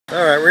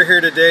Alright, we're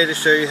here today to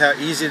show you how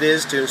easy it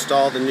is to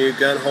install the new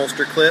gun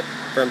holster clip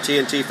from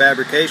T&T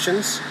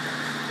Fabrications.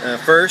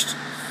 First,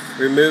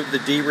 remove the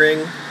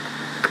D-ring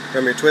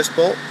from your twist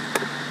bolt,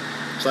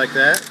 just like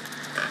that.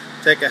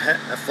 Take a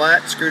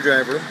flat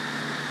screwdriver,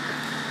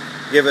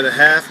 give it a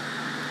half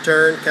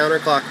turn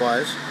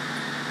counterclockwise.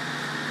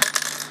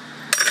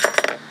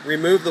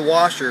 Remove the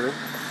washer.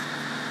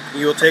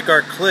 You will take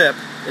our clip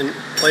in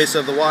place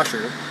of the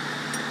washer.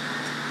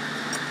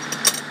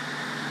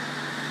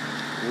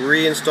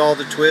 Reinstall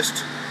the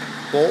twist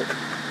bolt.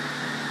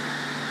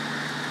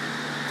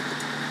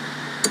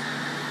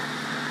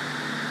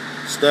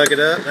 Snug it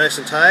up nice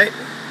and tight,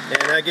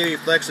 and that'll give you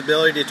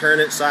flexibility to turn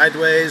it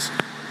sideways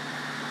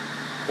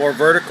or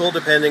vertical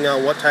depending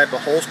on what type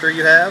of holster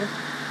you have.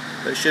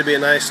 But it should be a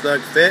nice snug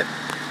fit.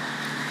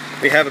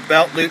 We have a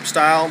belt loop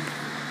style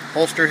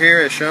holster here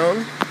as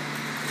shown,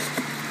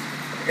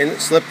 and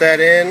slip that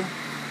in,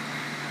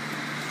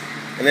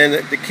 and then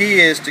the key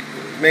is to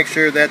make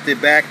sure that the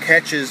back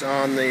catches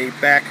on the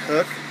back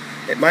hook.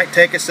 It might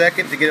take a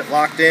second to get it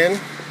locked in,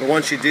 but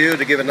once you do,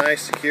 to give a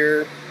nice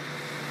secure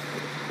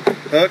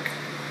hook,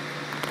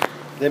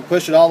 then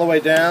push it all the way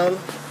down,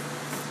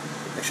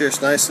 make sure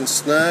it's nice and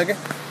snug.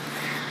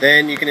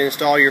 Then you can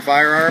install your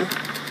firearm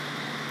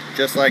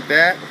just like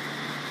that,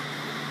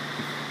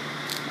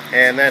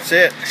 and that's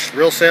it.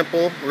 Real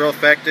simple, real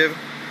effective,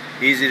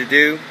 easy to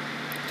do,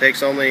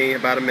 takes only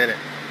about a minute.